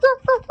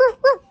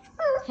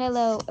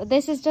Hello.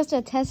 This is just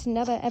a test,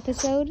 another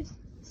episode.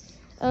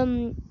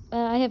 I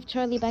have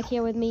Charlie back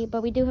here with me,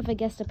 but we do have a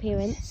guest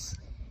appearance.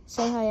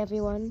 Say hi,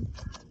 everyone.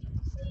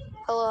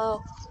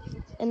 Hello.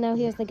 And now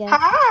here's the guest.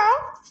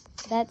 Hi.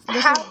 This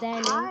is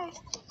Daniel. Hi.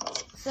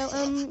 So,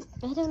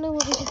 I don't know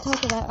what we should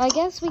talk about. I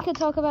guess we could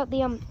talk about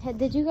the,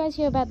 did you guys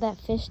hear about that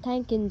fish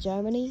tank in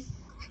Germany?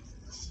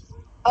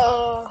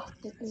 No.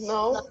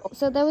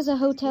 So there was a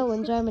hotel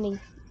in Germany.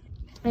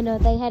 I know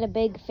they had a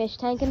big fish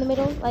tank in the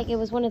middle. Like, it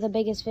was one of the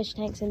biggest fish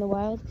tanks in the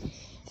world.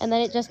 And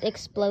then it just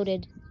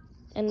exploded.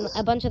 And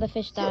a bunch of the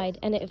fish died,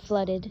 and it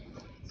flooded.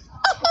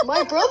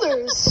 My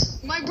brothers.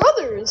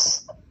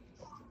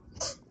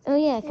 Oh,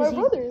 yeah, because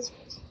brothers.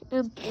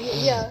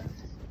 Yeah.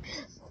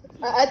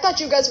 I thought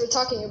you guys were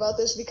talking about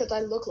this because I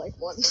look like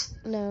one.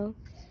 No.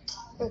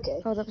 Okay.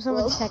 Hold up,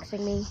 someone's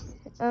texting me.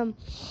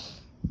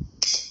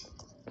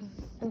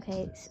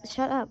 Okay,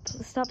 shut up.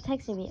 Stop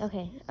texting me.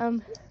 Okay.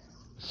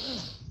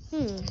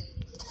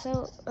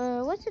 So,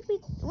 what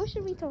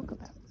should we talk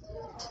about?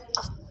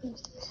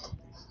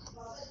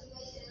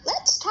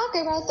 Let's talk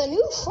about the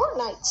new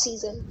Fortnite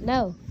season.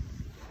 No.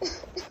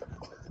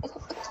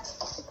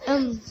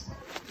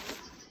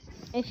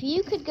 If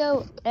you could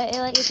go,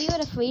 if you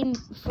had a free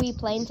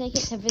plane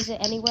ticket to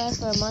visit anywhere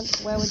for a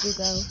month, where would you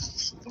go?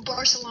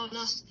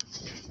 Barcelona.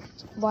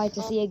 Why,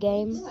 to see a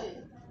game?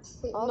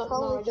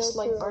 No, I just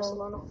like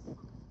Barcelona.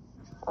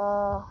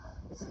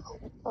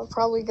 I'll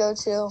probably go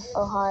to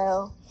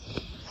Ohio.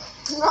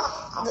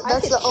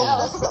 That's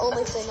the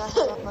only thing I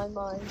have on my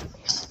mind.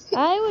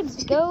 I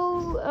would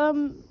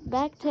go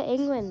back to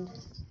England.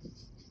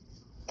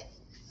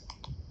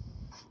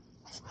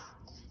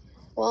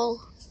 Well,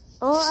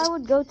 or I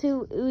would go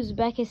to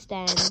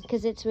Uzbekistan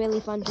because it's really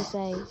fun to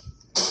say.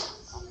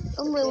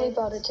 I'm really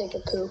about to take a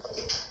poop.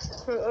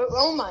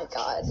 Oh my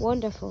god!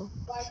 Wonderful.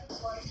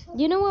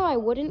 You know where I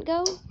wouldn't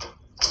go?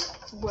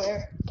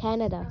 Where?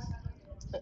 Canada.